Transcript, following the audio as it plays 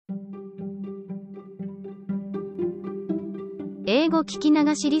英語聞き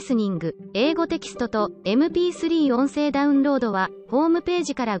流しリスニング、英語テキストと MP3 音声ダウンロードは、ホームペー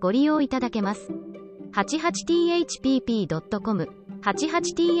ジからご利用いただけます。88thpp.com、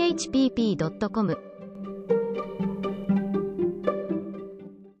88thpp.com。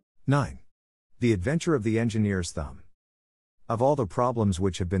 9. The Adventure of the Engineer's Thumb. Of all the problems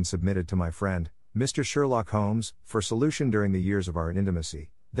which have been submitted to my friend, Mr. Sherlock Holmes, for solution during the years of our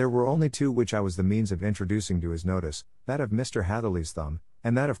intimacy, there were only two which I was the means of introducing to his notice, that of Mr. Hatherley's thumb,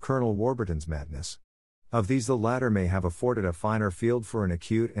 and that of Colonel Warburton's madness. Of these the latter may have afforded a finer field for an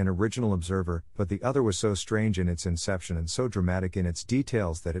acute and original observer, but the other was so strange in its inception and so dramatic in its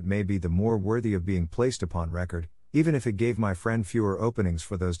details that it may be the more worthy of being placed upon record, even if it gave my friend fewer openings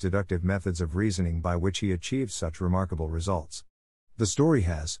for those deductive methods of reasoning by which he achieved such remarkable results. The story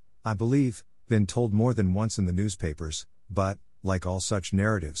has, I believe, been told more than once in the newspapers, but, like all such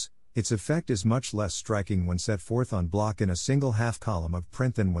narratives, its effect is much less striking when set forth on block in a single half-column of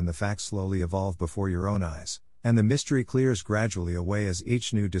print than when the facts slowly evolve before your own eyes, and the mystery clears gradually away as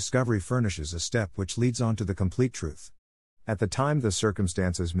each new discovery furnishes a step which leads on to the complete truth. At the time the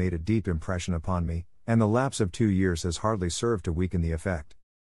circumstances made a deep impression upon me, and the lapse of 2 years has hardly served to weaken the effect.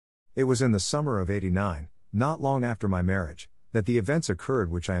 It was in the summer of '89, not long after my marriage, that the events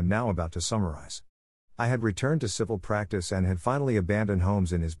occurred which I am now about to summarize. I had returned to civil practice and had finally abandoned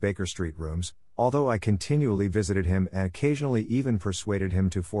Holmes in his Baker Street rooms, although I continually visited him and occasionally even persuaded him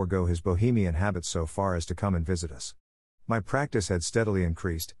to forego his bohemian habits so far as to come and visit us. My practice had steadily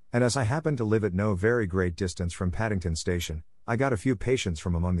increased, and as I happened to live at no very great distance from Paddington Station, I got a few patients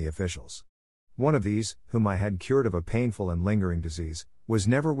from among the officials. One of these, whom I had cured of a painful and lingering disease, was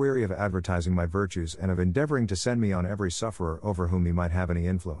never weary of advertising my virtues and of endeavoring to send me on every sufferer over whom he might have any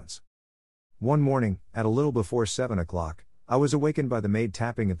influence. One morning, at a little before 7 o'clock, I was awakened by the maid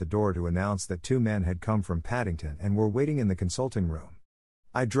tapping at the door to announce that 2 men had come from Paddington and were waiting in the consulting room.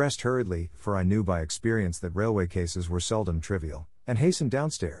 I dressed hurriedly, for I knew by experience that railway cases were seldom trivial, and hastened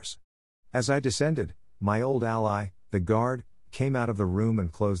downstairs. As I descended, my old ally, the guard, came out of the room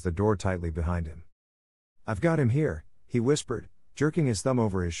and closed the door tightly behind him. "I've got him here," he whispered, jerking his thumb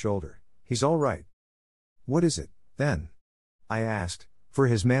over his shoulder. "He's all right." "What is it, then?" I asked, for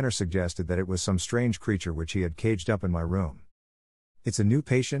his manner suggested that it was some strange creature which he had caged up in my room. "It's a new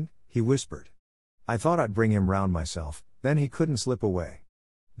patient," he whispered. "I thought I'd bring him round myself, then he couldn't slip away.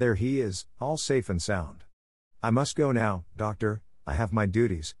 There he is, all safe and sound. I must go now, doctor, I have my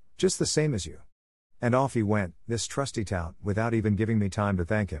duties, just the same as you." And off he went, this trusty tout, without even giving me time to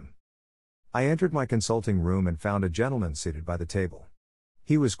thank him. I entered my consulting room and found a gentleman seated by the table.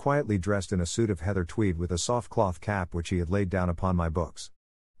 He was quietly dressed in a suit of heather tweed with a soft cloth cap which he had laid down upon my books.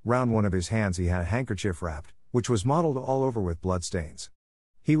 Round one of his hands he had a handkerchief wrapped, which was mottled all over with bloodstains.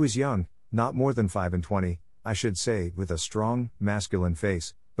 He was young, not more than 25, I should say, with a strong, masculine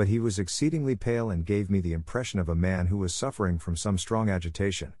face, but he was exceedingly pale and gave me the impression of a man who was suffering from some strong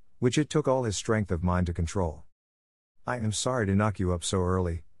agitation, which it took all his strength of mind to control. "I am sorry to knock you up so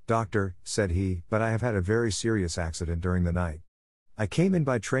early, doctor," said he, "but I have had a very serious accident during the night. I came in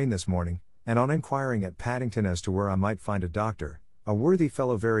by train this morning, and on inquiring at Paddington as to where I might find a doctor, a worthy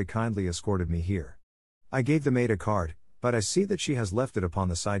fellow very kindly escorted me here. I gave the maid a card, but I see that she has left it upon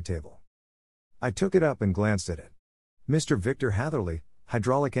the side table." I took it up and glanced at it. "Mr. Victor Hatherley,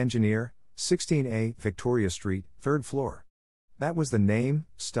 hydraulic engineer, 16A, Victoria Street, 3rd floor." That was the name,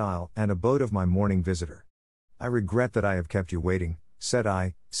 style, and abode of my morning visitor. "I regret that I have kept you waiting," said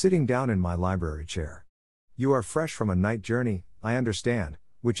I, sitting down in my library chair. "You are fresh from a night journey, I understand,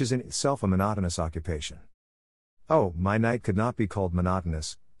 which is in itself a monotonous occupation." "Oh, my night could not be called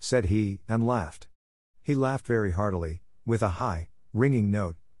monotonous," said he, and laughed. He laughed very heartily, with a high, ringing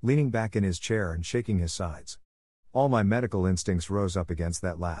note, leaning back in his chair and shaking his sides. All my medical instincts rose up against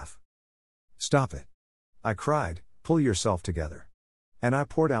that laugh. "Stop it!" I cried, "pull yourself together." And I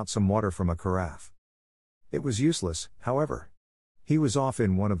poured out some water from a carafe. It was useless, however. He was off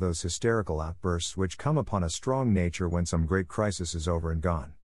in one of those hysterical outbursts which come upon a strong nature when some great crisis is over and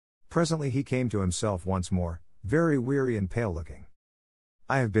gone. Presently he came to himself once more, very weary and pale looking.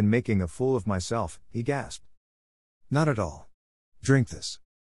 "I have been making a fool of myself," he gasped. "Not at all. Drink this."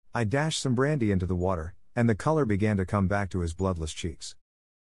 I dashed some brandy into the water, and the color began to come back to his bloodless cheeks.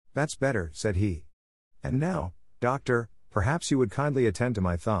 "That's better," said he. "And now, doctor, perhaps you would kindly attend to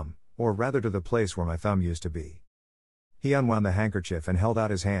my thumb, or rather to the place where my thumb used to be." He unwound the handkerchief and held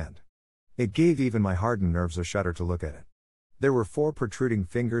out his hand. It gave even my hardened nerves a shudder to look at it. There were 4 protruding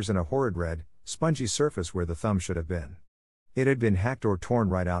fingers and a horrid red, spongy surface where the thumb should have been. It had been hacked or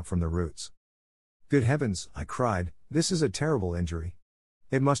torn right out from the roots. "Good heavens," I cried, "this is a terrible injury.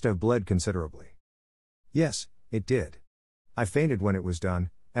 It must have bled considerably." "Yes, it did. I fainted when it was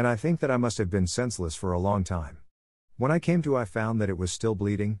done, and I think that I must have been senseless for a long time. When I came to, I found that it was still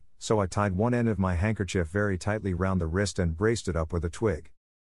bleeding, so I tied one end of my handkerchief very tightly round the wrist and braced it up with a twig.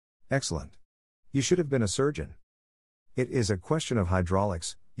 Excellent. You should have been a surgeon. It is a question of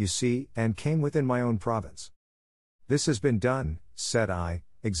hydraulics, you see, and came within my own province. This has been done, said I,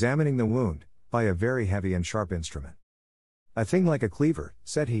 examining the wound, by a very heavy and sharp instrument. A thing like a cleaver,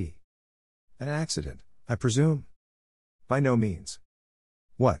 said he. An accident, I presume? By no means.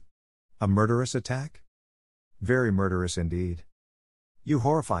 What? A murderous attack? Very murderous indeed. You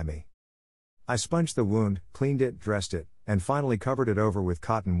horrify me. I sponged the wound, cleaned it, dressed it, and finally covered it over with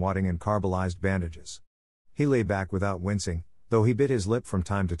cotton wadding and carbolized bandages. He lay back without wincing, though he bit his lip from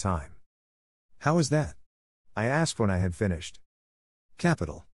time to time. How is that? I asked when I had finished.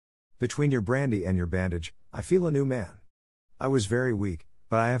 Capital. Between your brandy and your bandage, I feel a new man. I was very weak,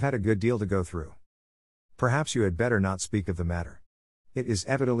 but I have had a good deal to go through. Perhaps you had better not speak of the matter. It is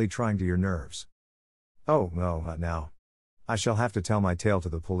evidently trying to your nerves. Oh, no, now. I shall have to tell my tale to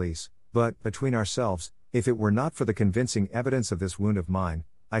the police, but, between ourselves, if it were not for the convincing evidence of this wound of mine,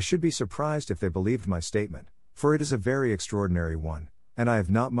 I should be surprised if they believed my statement, for it is a very extraordinary one, and I have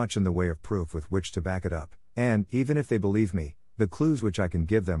not much in the way of proof with which to back it up, and, even if they believe me, the clues which I can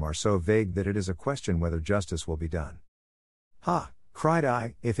give them are so vague that it is a question whether justice will be done. Ha! Cried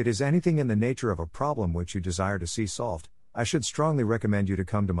I, if it is anything in the nature of a problem which you desire to see solved, I should strongly recommend you to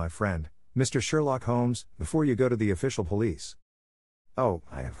come to my friend, Mr. Sherlock Holmes, before you go to the official police. Oh,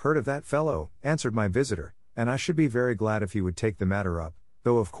 I have heard of that fellow, answered my visitor, and I should be very glad if he would take the matter up,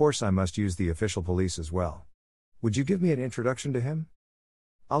 though of course I must use the official police as well. Would you give me an introduction to him?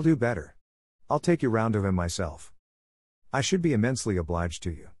 I'll do better. I'll take you round to him myself. I should be immensely obliged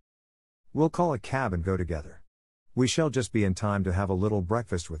to you. We'll call a cab and go together. We shall just be in time to have a little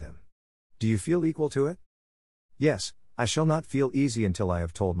breakfast with him. Do you feel equal to it? Yes, I shall not feel easy until I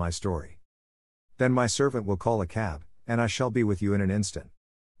have told my story. Then my servant will call a cab, and I shall be with you in an instant.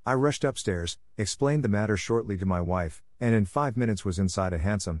 I rushed upstairs, explained the matter shortly to my wife, and in 5 minutes was inside a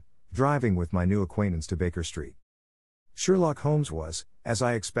hansom, driving with my new acquaintance to Baker Street. Sherlock Holmes was, as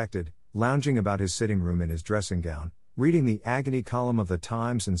I expected, lounging about his sitting room in his dressing gown, reading the agony column of the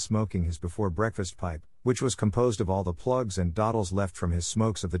Times and smoking his before-breakfast pipe, which was composed of all the plugs and dottles left from his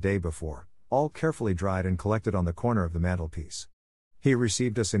smokes of the day before, all carefully dried and collected on the corner of the mantelpiece. He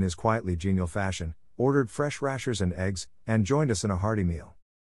received us in his quietly genial fashion, ordered fresh rashers and eggs, and joined us in a hearty meal.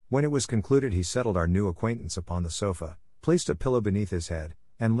 When it was concluded, he settled our new acquaintance upon the sofa, placed a pillow beneath his head,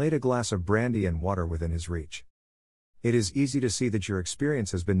 and laid a glass of brandy and water within his reach. It is easy to see that your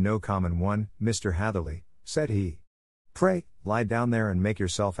experience has been no common one, Mr. Hatherley, said he. Pray, lie down there and make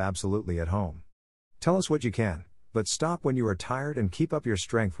yourself absolutely at home. Tell us what you can, but stop when you are tired and keep up your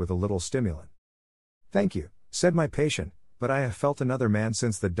strength with a little stimulant. Thank you, said my patient, but I have felt another man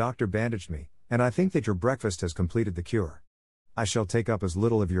since the doctor bandaged me, and I think that your breakfast has completed the cure. I shall take up as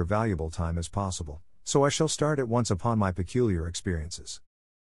little of your valuable time as possible, so I shall start at once upon my peculiar experiences.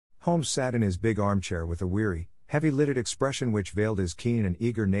 Holmes sat in his big armchair with a weary, heavy-lidded expression which veiled his keen and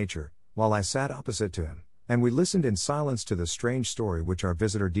eager nature, while I sat opposite to him, and we listened in silence to the strange story which our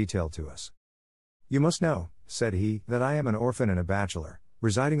visitor detailed to us. You must know, said he, that I am an orphan and a bachelor,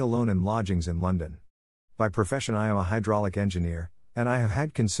 residing alone in lodgings in London. By profession I am a hydraulic engineer, and I have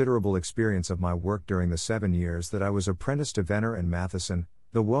had considerable experience of my work during the 7 years that I was apprenticed to Venner and Matheson,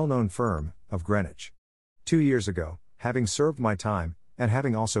 the well-known firm, of Greenwich. 2 years ago, having served my time, and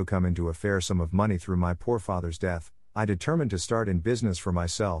having also come into a fair sum of money through my poor father's death, I determined to start in business for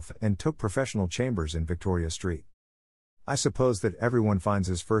myself and took professional chambers in Victoria Street. I suppose that everyone finds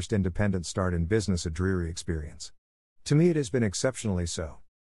his first independent start in business a dreary experience. To me it has been exceptionally so.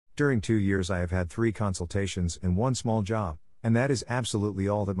 During 2 years I have had 3 consultations and 1 small job, and that is absolutely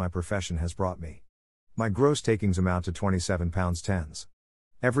all that my profession has brought me. My gross takings amount to £27.10.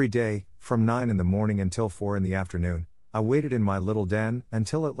 Every day, from 9 in the morning until 4 in the afternoon, I waited in my little den,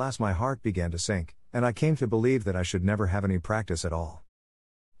 until at last my heart began to sink, and I came to believe that I should never have any practice at all.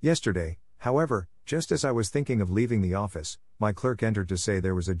 Yesterday, however, just as I was thinking of leaving the office, my clerk entered to say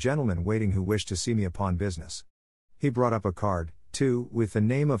there was a gentleman waiting who wished to see me upon business. He brought up a card, too, with the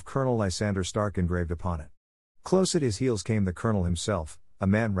name of Colonel Lysander Stark engraved upon it. Close at his heels came the colonel himself, a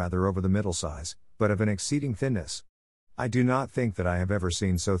man rather over the middle size, but of an exceeding thinness. I do not think that I have ever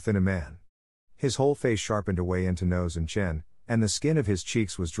seen so thin a man. His whole face sharpened away into nose and chin, and the skin of his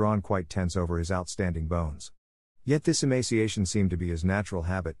cheeks was drawn quite tense over his outstanding bones. Yet this emaciation seemed to be his natural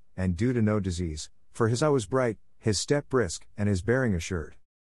habit, and due to no disease, for his eye was bright, his step brisk, and his bearing assured.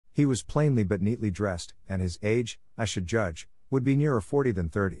 He was plainly but neatly dressed, and his age, I should judge, would be nearer 40 than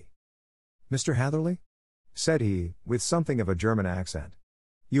 30. Mr. Hatherley? said he, with something of a German accent.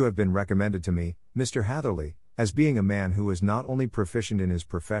 You have been recommended to me, Mr. Hatherley, as being a man who is not only proficient in his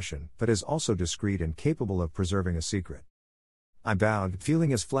profession but is also discreet and capable of preserving a secret. I bowed,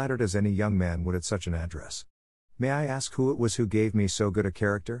 feeling as flattered as any young man would at such an address. May I ask who it was who gave me so good a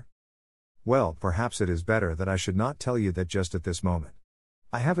character? Well, perhaps it is better that I should not tell you that just at this moment.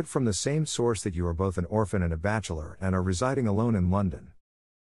 I have it from the same source that you are both an orphan and a bachelor and are residing alone in London.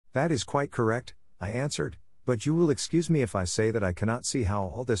 That is quite correct, I answered, but you will excuse me if I say that I cannot see how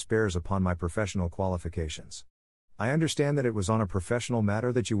all this bears upon my professional qualifications. I understand that it was on a professional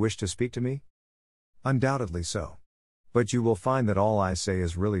matter that you wished to speak to me? Undoubtedly so. But you will find that all I say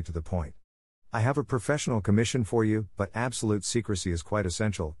is really to the point. I have a professional commission for you, but absolute secrecy is quite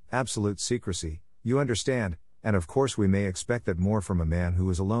essential. Absolute secrecy, you understand, and of course we may expect that more from a man who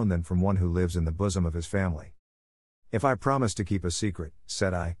is alone than from one who lives in the bosom of his family. If I promise to keep a secret,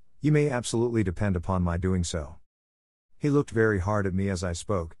 said I, you may absolutely depend upon my doing so. He looked very hard at me as I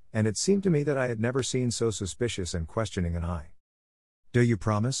spoke, and it seemed to me that I had never seen so suspicious and questioning an eye. Do you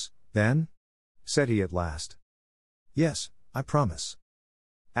promise, then? Said he at last. Yes, I promise.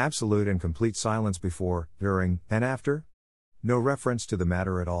 Absolute and complete silence before, during, and after? No reference to the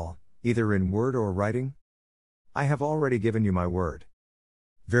matter at all, either in word or writing? I have already given you my word.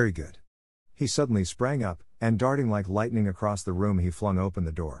 Very good. He suddenly sprang up, and darting like lightning across the room he flung open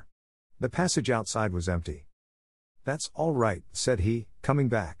the door. The passage outside was empty. That's all right, said he, coming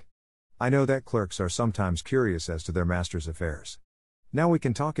back. I know that clerks are sometimes curious as to their master's affairs. Now we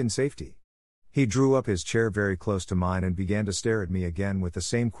can talk in safety. He drew up his chair very close to mine and began to stare at me again with the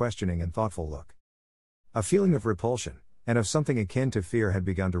same questioning and thoughtful look. A feeling of repulsion, and of something akin to fear had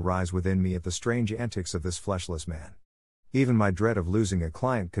begun to rise within me at the strange antics of this fleshless man. Even my dread of losing a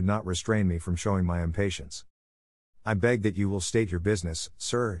client could not restrain me from showing my impatience. I beg that you will state your business,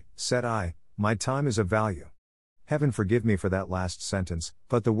 sir, said I, my time is of value. Heaven forgive me for that last sentence,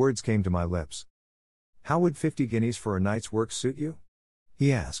 but the words came to my lips. How would 50 guineas for a night's work suit you?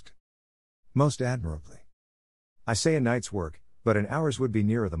 He asked. Most admirably. I say a night's work, but an hour's would be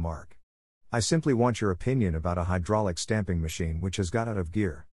nearer the mark. I simply want your opinion about a hydraulic stamping machine which has got out of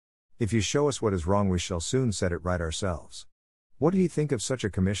gear. If you show us what is wrong we shall soon set it right ourselves. What do you think of such a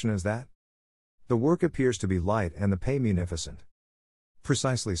commission as that? The work appears to be light and the pay munificent.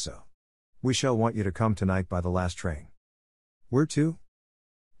 Precisely so. We shall want you to come tonight by the last train. Where to?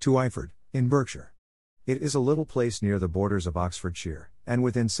 To Iford, in Berkshire. It is a little place near the borders of Oxfordshire, and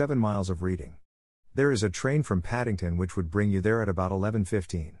within 7 miles of Reading. There is a train from Paddington which would bring you there at about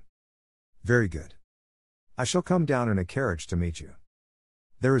 11:15. Very good. I shall come down in a carriage to meet you.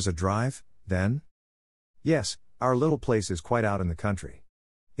 There is a drive, then? Yes, our little place is quite out in the country.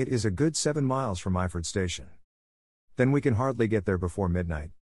 It is a good 7 miles from Iford station. Then we can hardly get there before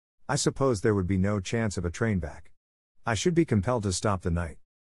midnight. I suppose there would be no chance of a train back. I should be compelled to stop the night.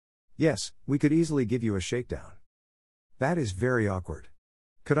 Yes, we could easily give you a shakedown. That is very awkward.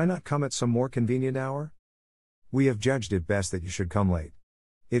 Could I not come at some more convenient hour? We have judged it best that you should come late.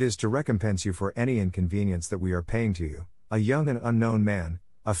 It is to recompense you for any inconvenience that we are paying to you, a young and unknown man,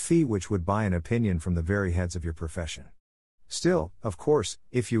 a fee which would buy an opinion from the very heads of your profession. Still, of course,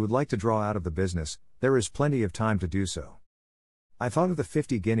 if you would like to draw out of the business, there is plenty of time to do so. I thought of the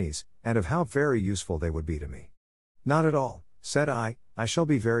 50 guineas, and of how very useful they would be to me. Not at all, said I shall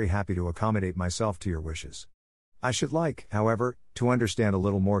be very happy to accommodate myself to your wishes. I should like, however, to understand a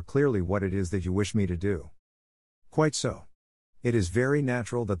little more clearly what it is that you wish me to do. Quite so. It is very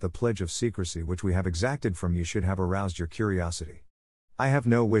natural that the pledge of secrecy which we have exacted from you should have aroused your curiosity. I have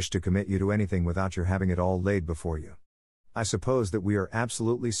no wish to commit you to anything without your having it all laid before you. I suppose that we are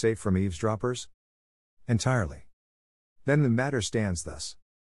absolutely safe from eavesdroppers? Entirely. Then the matter stands thus.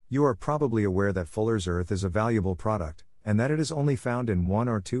 You are probably aware that Fuller's earth is a valuable product, and that it is only found in 1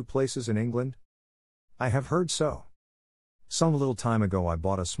 or 2 places in England? I have heard so. Some little time ago I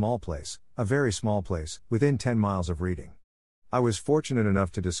bought a small place, a very small place, within 10 miles of Reading. I was fortunate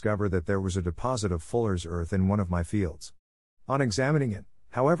enough to discover that there was a deposit of Fuller's earth in one of my fields. On examining it,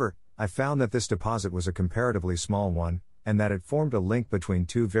 however, I found that this deposit was a comparatively small one, and that it formed a link between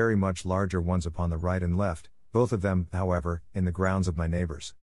 2 very much larger ones upon the right and left, both of them, however, in the grounds of my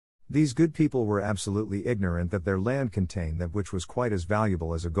neighbors. These good people were absolutely ignorant that their land contained that which was quite as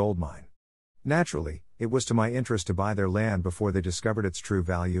valuable as a gold mine. Naturally, it was to my interest to buy their land before they discovered its true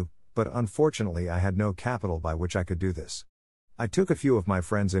value, but unfortunately I had no capital by which I could do this. I took a few of my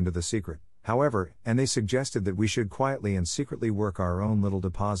friends into the secret, however, and they suggested that we should quietly and secretly work our own little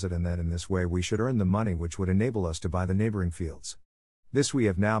deposit and that in this way we should earn the money which would enable us to buy the neighboring fields. This we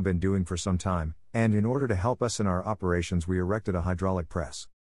have now been doing for some time, and in order to help us in our operations we erected a hydraulic press.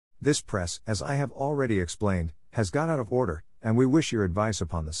 This press, as I have already explained, has got out of order, and we wish your advice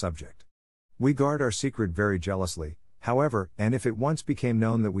upon the subject. We guard our secret very jealously, however, and if it once became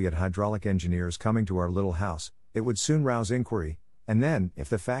known that we had hydraulic engineers coming to our little house, it would soon rouse inquiry, and then, if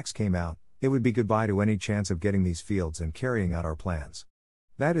the facts came out, it would be goodbye to any chance of getting these fields and carrying out our plans.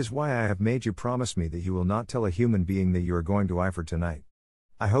 That is why I have made you promise me that you will not tell a human being that you are going to Iford tonight.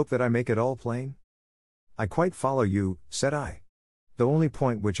 I hope that I make it all plain? I quite follow you, said I. The only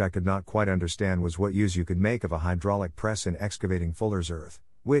point which I could not quite understand was what use you could make of a hydraulic press in excavating fuller's earth,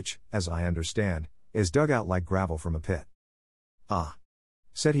 which, as I understand, is dug out like gravel from a pit. Ah,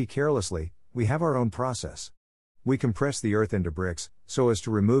 said he carelessly, we have our own process. We compress the earth into bricks, so as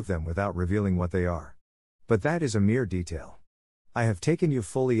to remove them without revealing what they are. But that is a mere detail. I have taken you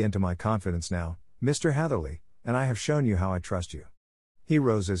fully into my confidence now, Mr. Hatherley, and I have shown you how I trust you. He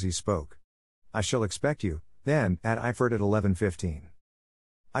rose as he spoke. I shall expect you, then, at Iford at 11:15.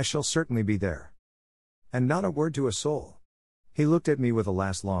 I shall certainly be there. And not a word to a soul. He looked at me with a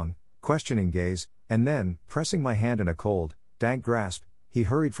last long, questioning gaze, and then, pressing my hand in a cold, dank grasp, he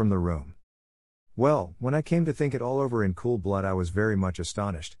hurried from the room. Well, when I came to think it all over in cool blood, I was very much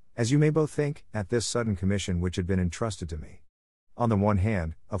astonished, as you may both think, at this sudden commission which had been entrusted to me. On the one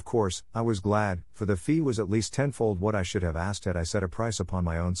hand, of course, I was glad, for the fee was at least tenfold what I should have asked had I set a price upon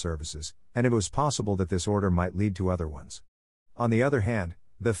my own services, and it was possible that this order might lead to other ones. On the other hand,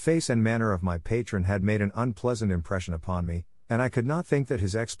 the face and manner of my patron had made an unpleasant impression upon me, and I could not think that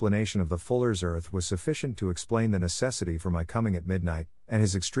his explanation of the fuller's earth was sufficient to explain the necessity for my coming at midnight, and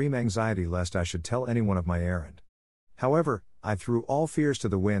his extreme anxiety lest I should tell anyone of my errand. However, I threw all fears to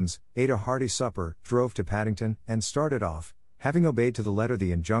the winds, ate a hearty supper, drove to Paddington, and started off, having obeyed to the letter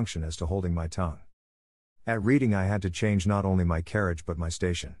the injunction as to holding my tongue. At Reading I had to change not only my carriage but my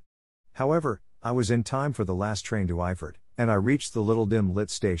station. However, I was in time for the last train to Iford, and I reached the little dim-lit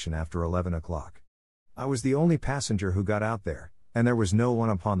station after 11 o'clock. I was the only passenger who got out there, and there was no one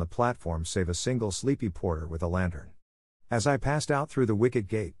upon the platform save a single sleepy porter with a lantern. As I passed out through the wicket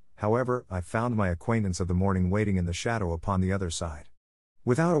gate, however, I found my acquaintance of the morning waiting in the shadow upon the other side.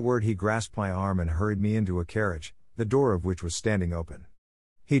 Without a word he grasped my arm and hurried me into a carriage, the door of which was standing open.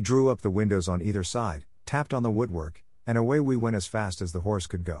 He drew up the windows on either side, tapped on the woodwork, and away we went as fast as the horse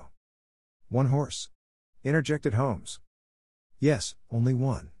could go. One horse? Interjected Holmes. Yes, only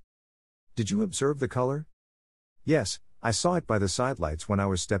one. Did you observe the color? Yes, I saw it by the sidelights when I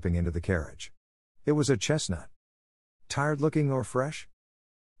was stepping into the carriage. It was a chestnut. Tired looking or fresh?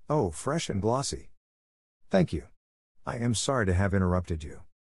 Oh, fresh and glossy. Thank you. I am sorry to have interrupted you.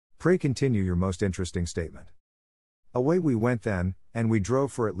 Pray continue your most interesting statement. Away we went then, and we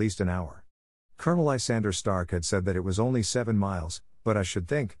drove for at least an hour. Colonel Lysander Stark had said that it was only 7 miles, but I should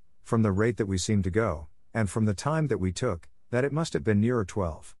think, from the rate that we seemed to go, and from the time that we took, that it must have been nearer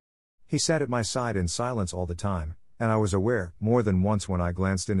 12. He sat at my side in silence all the time, and I was aware, more than once when I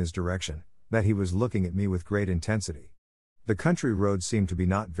glanced in his direction, that he was looking at me with great intensity. The country roads seemed to be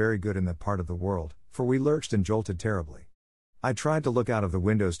not very good in that part of the world, for we lurched and jolted terribly. I tried to look out of the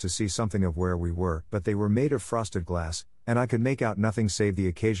windows to see something of where we were, but they were made of frosted glass, and I could make out nothing save the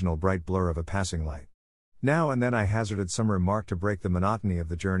occasional bright blur of a passing light. Now and then I hazarded some remark to break the monotony of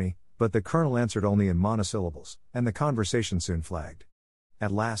the journey, but the colonel answered only in monosyllables, and the conversation soon flagged.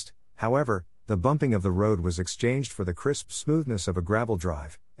 At last, however, the bumping of the road was exchanged for the crisp smoothness of a gravel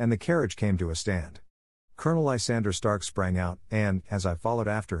drive, and the carriage came to a stand. Colonel Lysander Stark sprang out, and, as I followed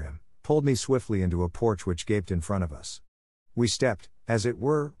after him, pulled me swiftly into a porch which gaped in front of us. We stepped, as it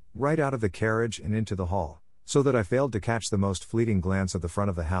were, right out of the carriage and into the hall, so that I failed to catch the most fleeting glance of the front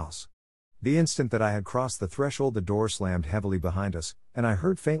of the house. The instant that I had crossed the threshold the door slammed heavily behind us, and I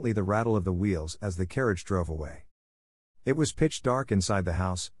heard faintly the rattle of the wheels as the carriage drove away. It was pitch dark inside the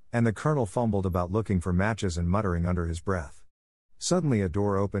house, and the colonel fumbled about looking for matches and muttering under his breath. Suddenly a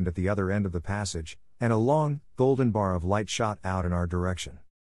door opened at the other end of the passage, and a long, golden bar of light shot out in our direction.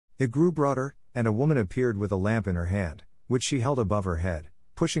 It grew broader, and a woman appeared with a lamp in her hand, which she held above her head,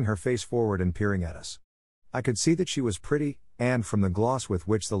 pushing her face forward and peering at us. I could see that she was pretty, and from the gloss with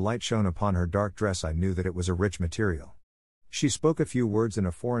which the light shone upon her dark dress I knew that it was a rich material. She spoke a few words in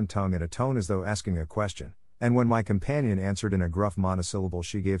a foreign tongue in a tone as though asking a question, and when my companion answered in a gruff monosyllable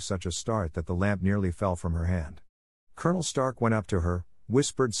she gave such a start that the lamp nearly fell from her hand. Colonel Stark went up to her,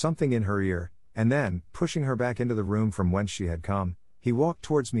 whispered something in her ear, and then, pushing her back into the room from whence she had come, he walked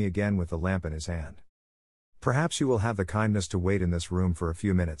towards me again with the lamp in his hand. "Perhaps you will have the kindness to wait in this room for a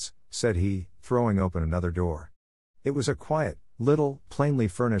few minutes," said he, throwing open another door. It was a quiet, little, plainly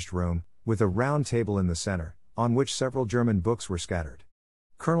furnished room, with a round table in the center, on which several German books were scattered.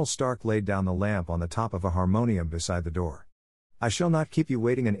 Colonel Stark laid down the lamp on the top of a harmonium beside the door. "I shall not keep you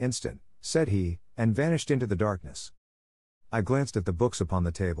waiting an instant," said he, and vanished into the darkness. I glanced at the books upon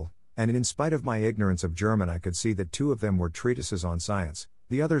the table, and in spite of my ignorance of German I could see that 2 of them were treatises on science,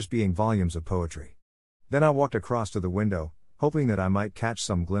 the others being volumes of poetry. Then I walked across to the window, hoping that I might catch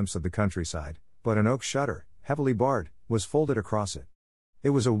some glimpse of the countryside, but an oak shutter, heavily barred, was folded across it. It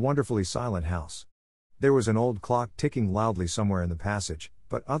was a wonderfully silent house. There was an old clock ticking loudly somewhere in the passage,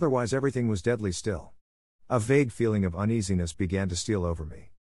 but otherwise everything was deadly still. A vague feeling of uneasiness began to steal over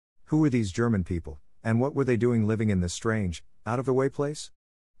me. Who were these German people, and what were they doing living in this strange, out-of-the-way place?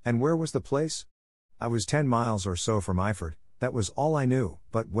 And where was the place? I was 10 miles or so from Eifert, that was all I knew,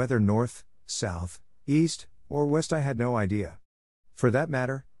 but whether north, south, east, or west I had no idea. For that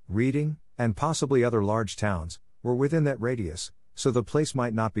matter, Reading, and possibly other large towns, were within that radius, so the place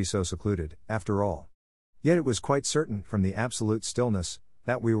might not be so secluded, after all. Yet it was quite certain, from the absolute stillness,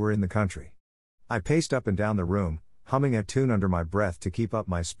 that we were in the country. I paced up and down the room, humming a tune under my breath to keep up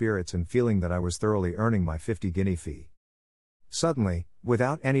my spirits and feeling that I was thoroughly earning my 50-guinea fee. Suddenly,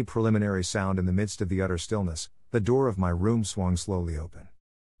 without any preliminary sound in the midst of the utter stillness, the door of my room swung slowly open.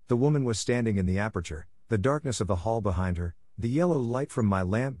 The woman was standing in the aperture, the darkness of the hall behind her, the yellow light from my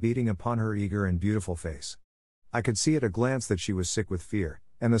lamp beating upon her eager and beautiful face. I could see at a glance that she was sick with fear,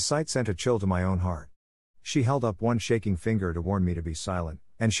 and the sight sent a chill to my own heart. She held up one shaking finger to warn me to be silent,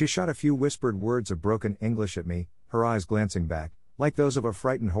 and she shot a few whispered words of broken English at me, her eyes glancing back, like those of a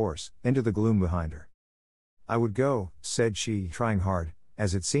frightened horse, into the gloom behind her. "I would go," said she, trying hard,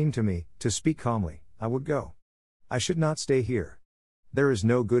 as it seemed to me, to speak calmly. "I would go. I should not stay here. There is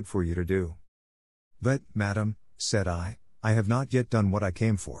no good for you to do." "But, madam," said I have not yet done what I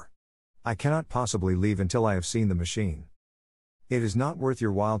came for. I cannot possibly leave until I have seen the machine." "It is not worth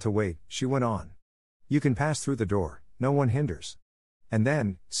your while to wait," she went on. "You can pass through the door, no one hinders." And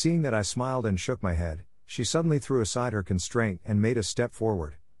then, seeing that I smiled and shook my head, she suddenly threw aside her constraint and made a step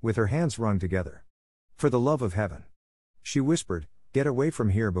forward, with her hands wrung together. "For the love of heaven," she whispered, "get away from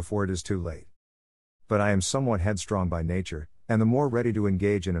here before it is too late." But I am somewhat headstrong by nature, and the more ready to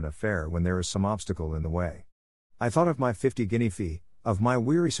engage in an affair when there is some obstacle in the way. I thought of my 50-guinea fee, of my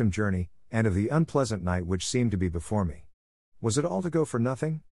wearisome journey, and of the unpleasant night which seemed to be before me. Was it all to go for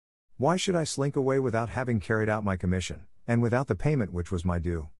nothing? Why should I slink away without having carried out my commission, and without the payment which was my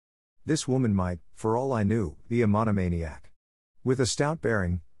due? This woman might, for all I knew, be a monomaniac. With a stout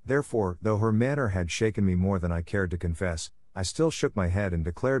bearing, therefore, though her manner had shaken me more than I cared to confess, I still shook my head and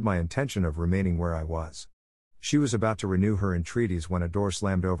declared my intention of remaining where I was. She was about to renew her entreaties when a door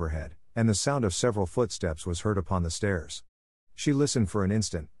slammed overhead, and the sound of several footsteps was heard upon the stairs. She listened for an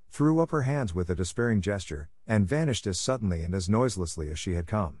instant, threw up her hands with a despairing gesture, and vanished as suddenly and as noiselessly as she had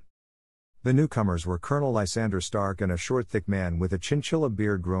come. The newcomers were Colonel Lysander Stark and a short thick man with a chinchilla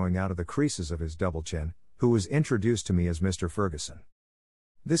beard growing out of the creases of his double chin, who was introduced to me as Mr. Ferguson.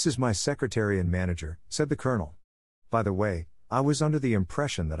 "This is my secretary and manager," said the colonel. "By the way, I was under the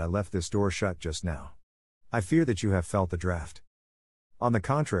impression that I left this door shut just now. I fear that you have felt the draft." "On the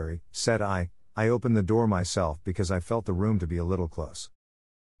contrary," said I opened the door myself because I felt the room to be a little close."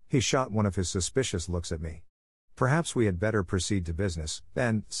 He shot one of his suspicious looks at me. "Perhaps we had better proceed to business,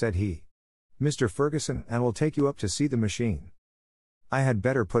 then," said he. "Mr. Ferguson, and will take you up to see the machine. I had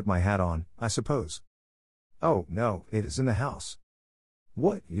better put my hat on, I suppose." "Oh, no, it is in the house."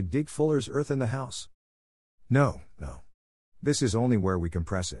 "What, you dig fuller's earth in the house?" No. This is only where we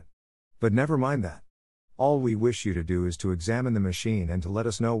compress it. But never mind that. All we wish you to do is to examine the machine and to let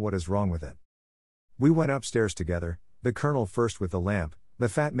us know what is wrong with it." We went upstairs together, the colonel first with the lamp, the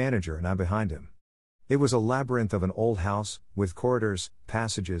fat manager and I behind him. It was a labyrinth of an old house, with corridors,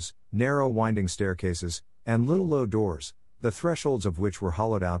 passages, narrow winding staircases, and little low doors, the thresholds of which were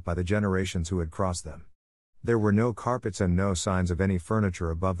hollowed out by the generations who had crossed them. There were no carpets and no signs of any furniture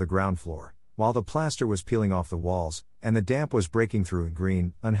above the ground floor, while the plaster was peeling off the walls, and the damp was breaking through in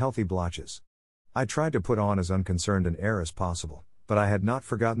green, unhealthy blotches. I tried to put on as unconcerned an air as possible, but I had not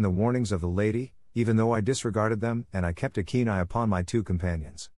forgotten the warnings of the lady, even though I disregarded them, and I kept a keen eye upon my 2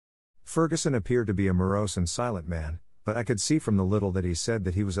 companions. Ferguson appeared to be a morose and silent man, but I could see from the little that he said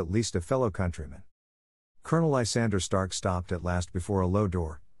that he was at least a fellow countryman. Colonel Lysander Stark stopped at last before a low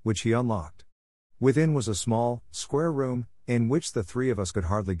door, which he unlocked. Within was a small, square room, in which the 3 of us could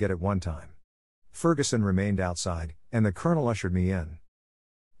hardly get at one time. Ferguson remained outside, and the colonel ushered me in.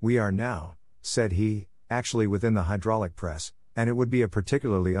 "We are now," said he, "actually within the hydraulic press, and it would be a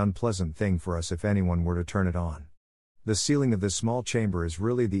particularly unpleasant thing for us if anyone were to turn it on. The ceiling of this small chamber is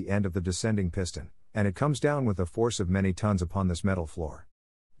really the end of the descending piston, and it comes down with a force of many tons upon this metal floor.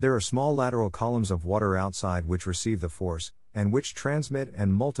 There are small lateral columns of water outside which receive the force, and which transmit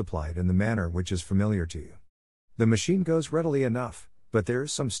and multiply it in the manner which is familiar to you. The machine goes readily enough, but there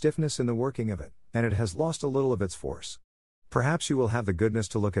is some stiffness in the working of it, and it has lost a little of its force. Perhaps you will have the goodness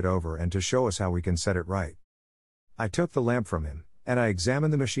to look it over and to show us how we can set it right." I took the lamp from him, and I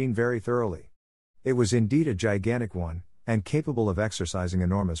examined the machine very thoroughly. It was indeed a gigantic one, and capable of exercising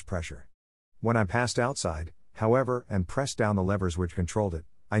enormous pressure. When I passed outside, however, and pressed down the levers which controlled it,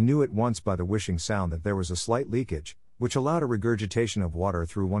 I knew at once by the whishing sound that there was a slight leakage, which allowed a regurgitation of water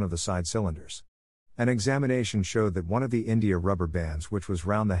through one of the side cylinders. An examination showed that one of the India rubber bands which was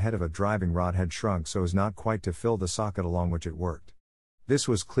round the head of a driving rod had shrunk so as not quite to fill the socket along which it worked. This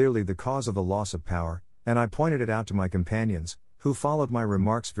was clearly the cause of the loss of power, and I pointed it out to my companions, who followed my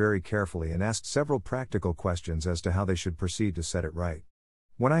remarks very carefully and asked several practical questions as to how they should proceed to set it right.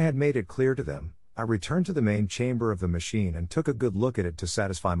 When I had made it clear to them, I returned to the main chamber of the machine and took a good look at it to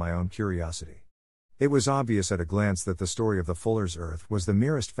satisfy my own curiosity. It was obvious at a glance that the story of the fuller's earth was the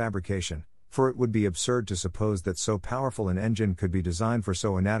merest fabrication, for it would be absurd to suppose that so powerful an engine could be designed for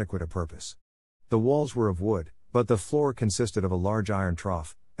so inadequate a purpose. The walls were of wood, but the floor consisted of a large iron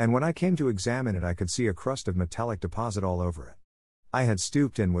trough, and when I came to examine it I could see a crust of metallic deposit all over it. I had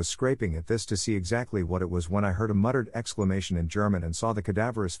stooped and was scraping at this to see exactly what it was when I heard a muttered exclamation in German and saw the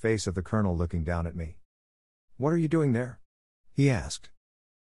cadaverous face of the colonel looking down at me. "What are you doing there?" he asked.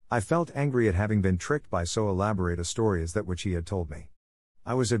 I felt angry at having been tricked by so elaborate a story as that which he had told me.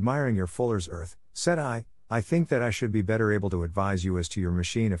 "I was admiring your fuller's earth," said I. "I think that I should be better able to advise you as to your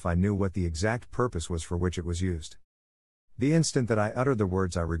machine if I knew what the exact purpose was for which it was used." The instant that I uttered the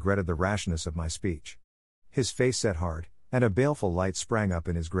words I regretted the rashness of my speech. His face set hard, and a baleful light sprang up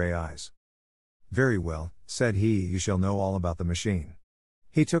in his grey eyes. "Very well," said he, "you shall know all about the machine."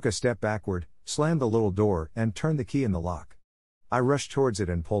 He took a step backward, slammed the little door, and turned the key in the lock. I rushed towards it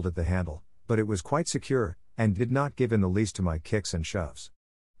and pulled at the handle, but it was quite secure, and did not give in the least to my kicks and shoves.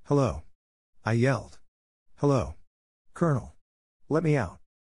 "Hello!" I yelled. "Hello! Colonel! Let me out!"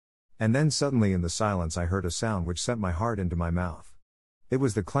 And then suddenly in the silence I heard a sound which sent my heart into my mouth. It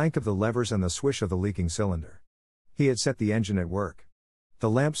was the clank of the levers and the swish of the leaking cylinder. He had set the engine at work. The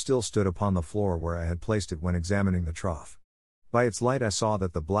lamp still stood upon the floor where I had placed it when examining the trough. By its light I saw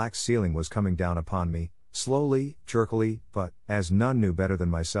that the black ceiling was coming down upon me, slowly, jerkily, but, as none knew better than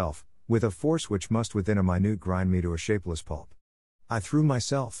myself, with a force which must within a minute grind me to a shapeless pulp. I threw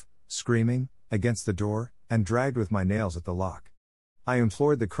myself, screaming, against the door, and dragged with my nails at the lock. I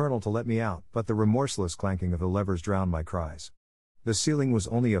implored the colonel to let me out, but the remorseless clanking of the levers drowned my cries. The ceiling was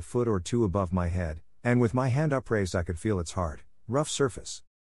only a foot or two above my head, and with my hand upraised I could feel its hard, rough surface.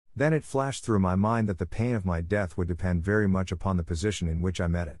 Then it flashed through my mind that the pain of my death would depend very much upon the position in which I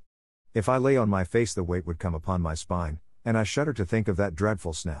met it. If I lay on my face the weight would come upon my spine, and I shuddered to think of that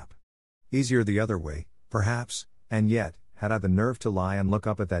dreadful snap. Easier the other way, perhaps, and yet, had I the nerve to lie and look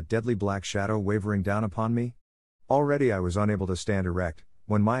up at that deadly black shadow wavering down upon me? Already I was unable to stand erect,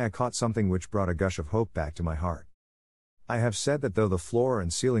 when my eye caught something which brought a gush of hope back to my heart. I have said that though the floor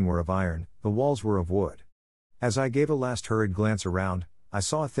and ceiling were of iron, the walls were of wood. As I gave a last hurried glance around, I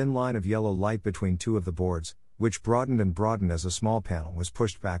saw a thin line of yellow light between two of the boards, which broadened and broadened as a small panel was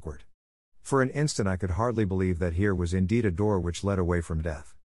pushed backward. For an instant I could hardly believe that here was indeed a door which led away from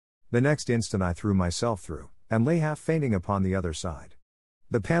death. The next instant I threw myself through, and lay half fainting upon the other side.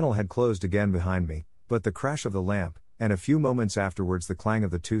 The panel had closed again behind me, but the crash of the lamp, and a few moments afterwards the clang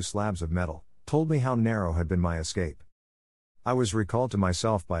of the two slabs of metal, told me how narrow had been my escape. I was recalled to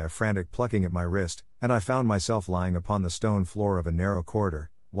myself by a frantic plucking at my wrist, and I found myself lying upon the stone floor of a narrow corridor,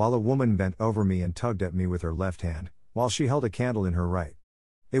 while a woman bent over me and tugged at me with her left hand, while she held a candle in her right.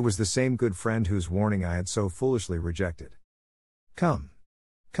 It was the same good friend whose warning I had so foolishly rejected. "Come!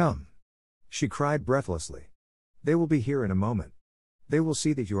 Come!" she cried breathlessly. "They will be here in a moment. They will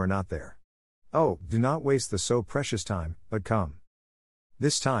see that you are not there. Oh, do not waste the so precious time, but come."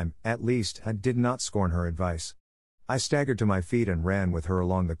 This time, at least, I did not scorn her advice. I staggered to my feet and ran with her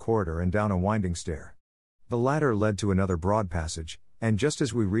along the corridor and down a winding stair. The ladder led to another broad passage, and just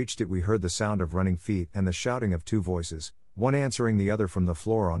as we reached it we heard the sound of running feet and the shouting of two voices, one answering the other from the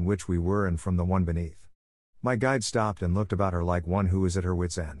floor on which we were and from the one beneath. My guide stopped and looked about her like one who is at her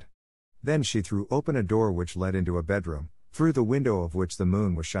wit's end. Then she threw open a door which led into a bedroom, through the window of which the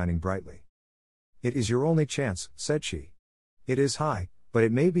moon was shining brightly. "It is your only chance," said she. "It is high, but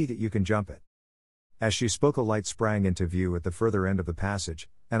it may be that you can jump it." As she spoke a light sprang into view at the further end of the passage,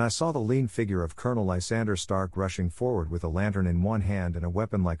 and I saw the lean figure of Colonel Lysander Stark rushing forward with a lantern in one hand and a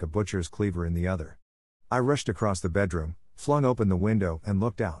weapon like a butcher's cleaver in the other. I rushed across the bedroom, flung open the window and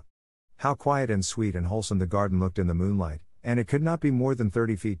looked out. How quiet and sweet and wholesome the garden looked in the moonlight, and it could not be more than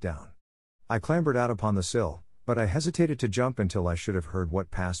 30 feet down. I clambered out upon the sill, but I hesitated to jump until I should have heard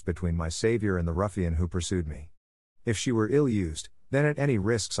what passed between my savior and the ruffian who pursued me. If she were ill-used, then at any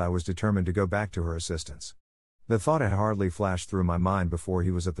risks I was determined to go back to her assistance. The thought had hardly flashed through my mind before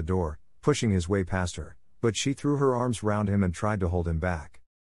he was at the door, pushing his way past her, but she threw her arms round him and tried to hold him back.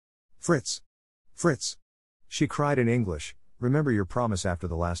 "Fritz! Fritz!" she cried in English, "remember your promise after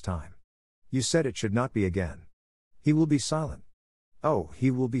the last time. You said it should not be again. He will be silent. Oh,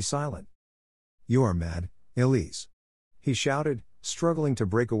 he will be silent. You are mad, Elise," he shouted, struggling to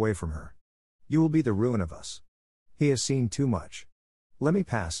break away from her. "You will be the ruin of us. He has seen too much. Let me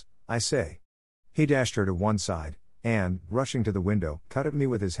pass, I say." He dashed her to one side, and, rushing to the window, cut at me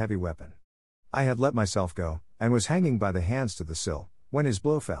with his heavy weapon. I had let myself go, and was hanging by the hands to the sill, when his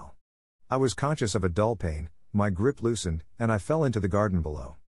blow fell. I was conscious of a dull pain, my grip loosened, and I fell into the garden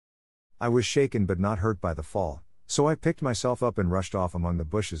below. I was shaken but not hurt by the fall, so I picked myself up and rushed off among the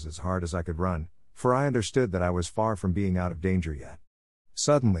bushes as hard as I could run, for I understood that I was far from being out of danger yet.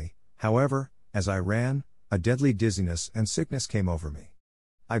 Suddenly, however, as I ran, a deadly dizziness and sickness came over me.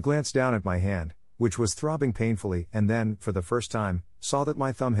 I glanced down at my hand, which was throbbing painfully, and then, for the first time, saw that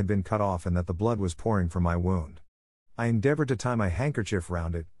my thumb had been cut off and that the blood was pouring from my wound. I endeavored to tie my handkerchief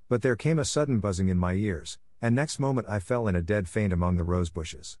round it, but there came a sudden buzzing in my ears, and next moment I fell in a dead faint among the rose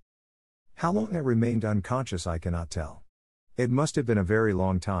bushes. How long I remained unconscious I cannot tell. It must have been a very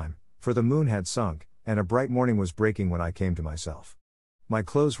long time, for the moon had sunk, and a bright morning was breaking when I came to myself. My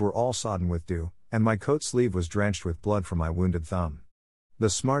clothes were all sodden with dew, and my coat sleeve was drenched with blood from my wounded thumb. The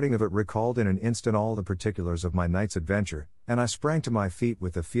smarting of it recalled in an instant all the particulars of my night's adventure, and I sprang to my feet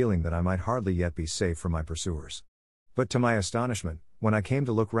with the feeling that I might hardly yet be safe from my pursuers. But to my astonishment, when I came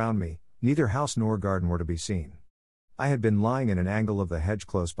to look round me, neither house nor garden were to be seen. I had been lying in an angle of the hedge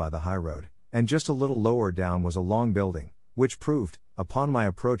close by the high road, and just a little lower down was a long building, which proved, upon my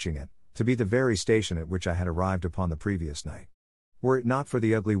approaching it, to be the very station at which I had arrived upon the previous night. Were it not for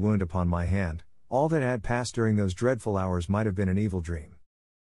the ugly wound upon my hand, all that had passed during those dreadful hours might have been an evil dream.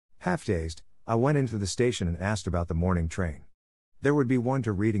 Half-dazed, I went into the station and asked about the morning train. There would be one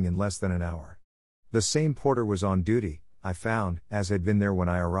to Reading in less than an hour. The same porter was on duty, I found, as had been there when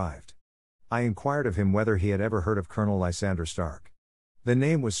I arrived. I inquired of him whether he had ever heard of Colonel Lysander Stark. The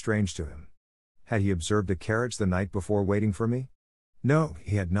name was strange to him. Had he observed a carriage the night before waiting for me? No,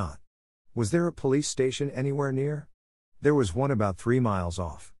 he had not. Was there a police station anywhere near? There was one about 3 miles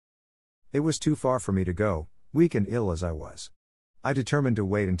off. It was too far for me to go, weak and ill as I was. I determined to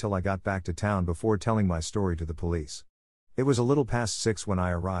wait until I got back to town before telling my story to the police. It was a little past 6 when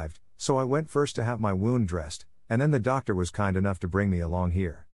I arrived, so I went first to have my wound dressed, and then the doctor was kind enough to bring me along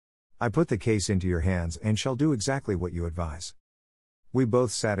here. I put the case into your hands and shall do exactly what you advise. We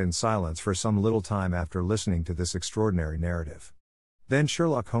both sat in silence for some little time after listening to this extraordinary narrative. Then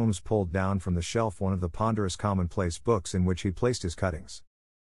Sherlock Holmes pulled down from the shelf one of the ponderous commonplace books in which he placed his cuttings.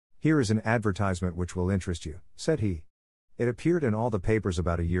 "Here is an advertisement which will interest you," said he. "It appeared in all the papers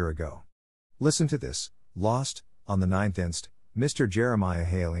about a year ago. Listen to this: Lost, on the 9th inst., Mr. Jeremiah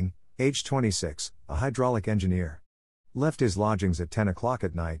Haling, age 26, a hydraulic engineer. Left his lodgings at 10 o'clock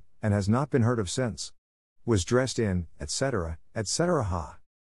at night, and has not been heard of since. Was dressed in, etc., etc. Ha!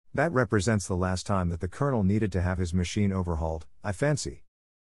 That represents the last time that the Colonel needed to have his machine overhauled, I fancy."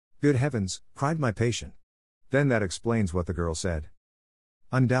 "Good heavens," cried my patient. "Then that explains what the girl said."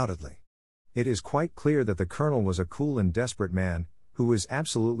 "Undoubtedly. It is quite clear that the Colonel was a cool and desperate man, who was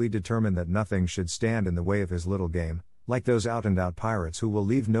absolutely determined that nothing should stand in the way of his little game, like those out-and-out pirates who will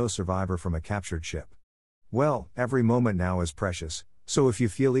leave no survivor from a captured ship. Well, every moment now is precious, so if you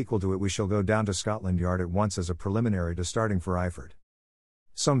feel equal to it we shall go down to Scotland Yard at once as a preliminary to starting for Eyford."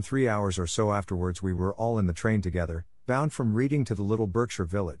 Some 3 hours or so afterwards we were all in the train together, bound from Reading to the little Berkshire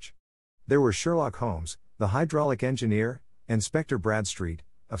village. There were Sherlock Holmes, the hydraulic engineer, Inspector Bradstreet,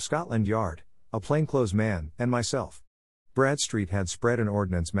 of Scotland Yard, a plainclothes man, and myself. Bradstreet had spread an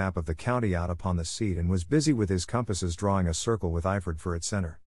ordnance map of the county out upon the seat and was busy with his compasses drawing a circle with Eyford for its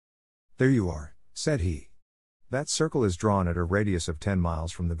center. "There you are," said he. "That circle is drawn at a radius of 10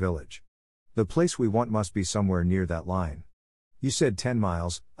 miles from the village. The place we want must be somewhere near that line. You said 10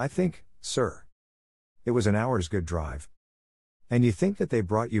 miles, I think, sir. It was an hour's good drive. And you think that they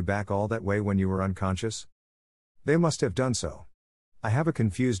brought you back all that way when you were unconscious?" "They must have done so. I have a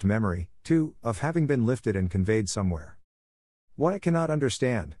confused memory, too, of having been lifted and conveyed somewhere." "What I cannot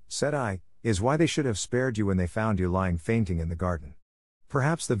understand," said I, "is why they should have spared you when they found you lying fainting in the garden.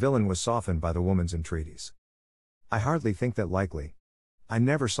 Perhaps the villain was softened by the woman's entreaties." "I hardly think that likely. I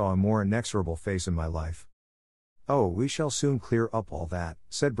never saw a more inexorable face in my life." "Oh, we shall soon clear up all that,"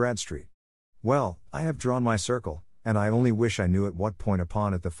 said Bradstreet. "Well, I have drawn my circle, and I only wish I knew at what point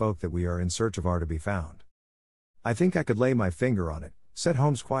upon it the folk that we are in search of are to be found." "I think I could lay my finger on it," said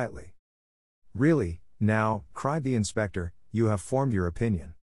Holmes quietly. "Really, Now, cried the inspector, you have formed your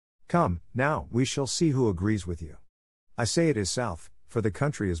opinion. Come, now, we shall see who agrees with you. I say it is south, for the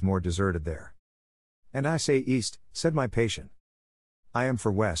country is more deserted there. And I say east, said my patient. I am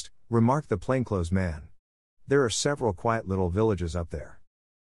for west, remarked the plainclothes man. There are several quiet little villages up there.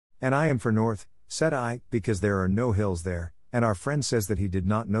 And I am for north, said I, because there are no hills there, and our friend says that he did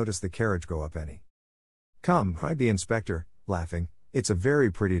not notice the carriage go up any. Come, cried the inspector, laughing, it's a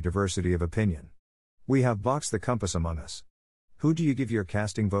very pretty diversity of opinion. We have boxed the compass among us. Who do you give your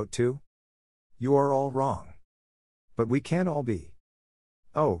casting vote to? You are all wrong. But we can't all be.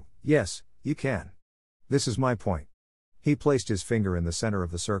 Oh, yes, you can. This is my point. He placed his finger in the center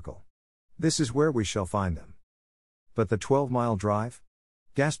of the circle. This is where we shall find them. But the 12-mile drive?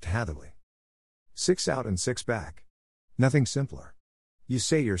 Gasped Hatherley. 6 out and 6 back. Nothing simpler. You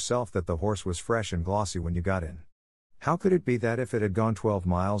say yourself that the horse was fresh and glossy when you got in. How could it be that if it had gone 12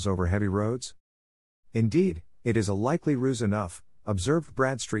 miles over heavy roads? Indeed, it is a likely ruse enough, observed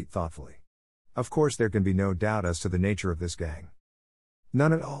Bradstreet thoughtfully. Of course there can be no doubt as to the nature of this gang.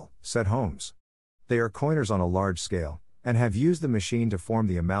 None at all, said Holmes. They are coiners on a large scale, and have used the machine to form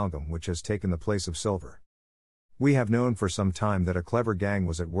the amalgam which has taken the place of silver. We have known for some time that a clever gang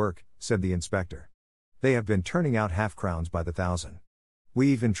was at work, said the inspector. They have been turning out half-crowns by the thousand. We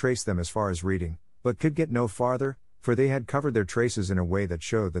even traced them as far as Reading, but could get no farther, for they had covered their traces in a way that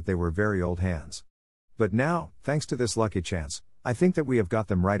showed that they were very old hands. But now, thanks to this lucky chance, I think that we have got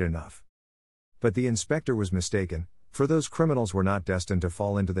them right enough. But the inspector was mistaken, for those criminals were not destined to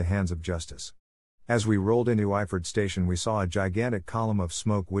fall into the hands of justice. As we rolled into Iford Station we saw a gigantic column of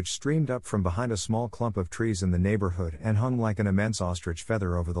smoke which streamed up from behind a small clump of trees in the neighborhood and hung like an immense ostrich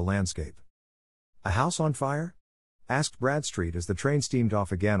feather over the landscape. A house on fire? Asked Bradstreet as the train steamed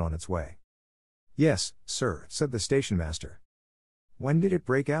off again on its way. Yes, sir, said the station master. When did it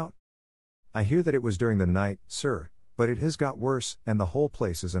break out? I hear that it was during the night, sir, but it has got worse, and the whole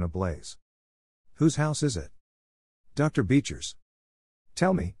place is in a blaze. Whose house is it? Dr. Beecher's.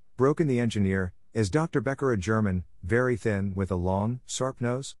 Tell me, broke in the engineer, is Dr. Becker a German, very thin, with a long, sharp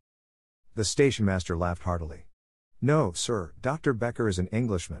nose? The station master laughed heartily. No, sir, Dr. Becker is an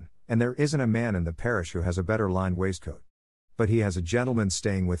Englishman, and there isn't a man in the parish who has a better lined waistcoat. But he has a gentleman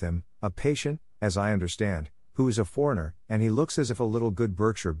staying with him, a patient, as I understand, who is a foreigner, and he looks as if a little good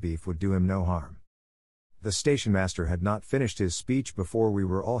Berkshire beef would do him no harm. The station master had not finished his speech before we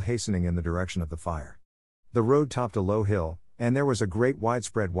were all hastening in the direction of the fire. The road topped a low hill, and there was a great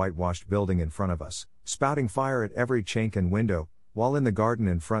widespread whitewashed building in front of us, spouting fire at every chink and window, while in the garden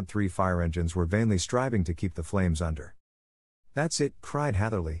in front 3 fire engines were vainly striving to keep the flames under. That's it, cried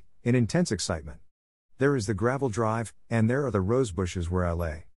Hatherley, in intense excitement. There is the gravel drive, and there are the rose bushes where I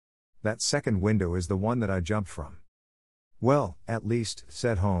lay. That second window is the one that I jumped from. Well, at least,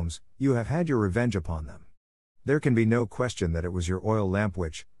 said Holmes, you have had your revenge upon them. There can be no question that it was your oil lamp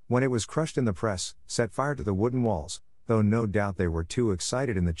which, when it was crushed in the press, set fire to the wooden walls, though no doubt they were too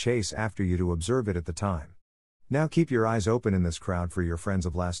excited in the chase after you to observe it at the time. Now keep your eyes open in this crowd for your friends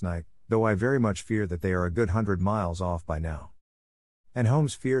of last night, though I very much fear that they are a good 100 miles off by now. And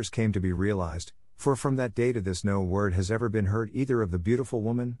Holmes' fears came to be realized, for from that day to this no word has ever been heard either of the beautiful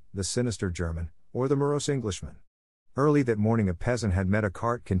woman, the sinister German, or the morose Englishman. Early that morning a peasant had met a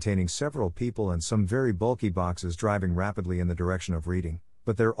cart containing several people and some very bulky boxes driving rapidly in the direction of Reading,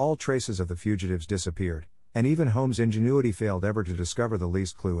 but there all traces of the fugitives disappeared, and even Holmes' ingenuity failed ever to discover the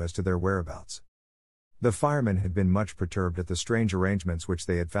least clue as to their whereabouts. The firemen had been much perturbed at the strange arrangements which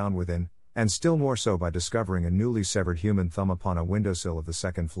they had found within, and still more so by discovering a newly severed human thumb upon a windowsill of the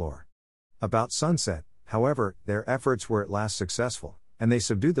second floor. About sunset, however, their efforts were at last successful, and they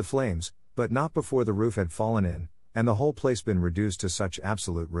subdued the flames, but not before the roof had fallen in, and the whole place been reduced to such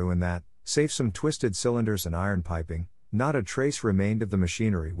absolute ruin that, save some twisted cylinders and iron piping, not a trace remained of the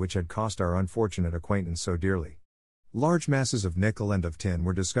machinery which had cost our unfortunate acquaintance so dearly. Large masses of nickel and of tin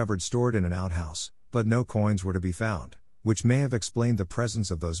were discovered stored in an outhouse, but no coins were to be found, which may have explained the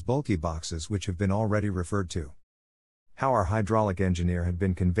presence of those bulky boxes which have been already referred to. How our hydraulic engineer had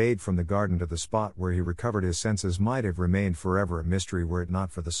been conveyed from the garden to the spot where he recovered his senses might have remained forever a mystery were it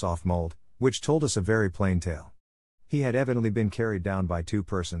not for the soft mold, which told us a very plain tale. He had evidently been carried down by 2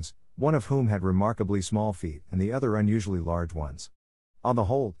 persons, one of whom had remarkably small feet and the other unusually large ones. On the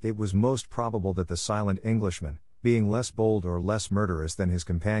whole, it was most probable that the silent Englishman, being less bold or less murderous than his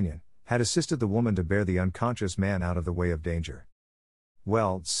companion, had assisted the woman to bear the unconscious man out of the way of danger.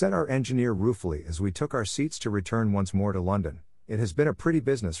 Well, said our engineer ruefully as we took our seats to return once more to London, it has been a pretty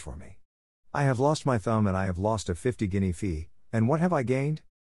business for me. I have lost my thumb and I have lost a 50-guinea fee, and what have I gained?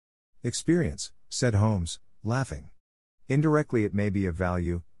 Experience, said Holmes, laughing. Indirectly it may be of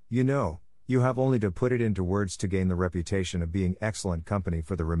value, you You have only to put it into words to gain the reputation of being excellent company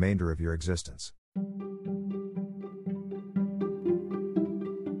for the remainder of your existence.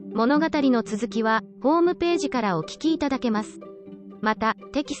 物語の続きは、ホームページからお聞きいただけます。また、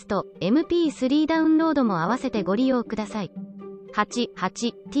テキスト、MP3 ダウンロードも合わせてご利用ください。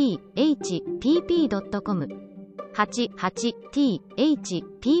88thpp.com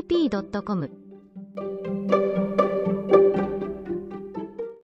 88thpp.com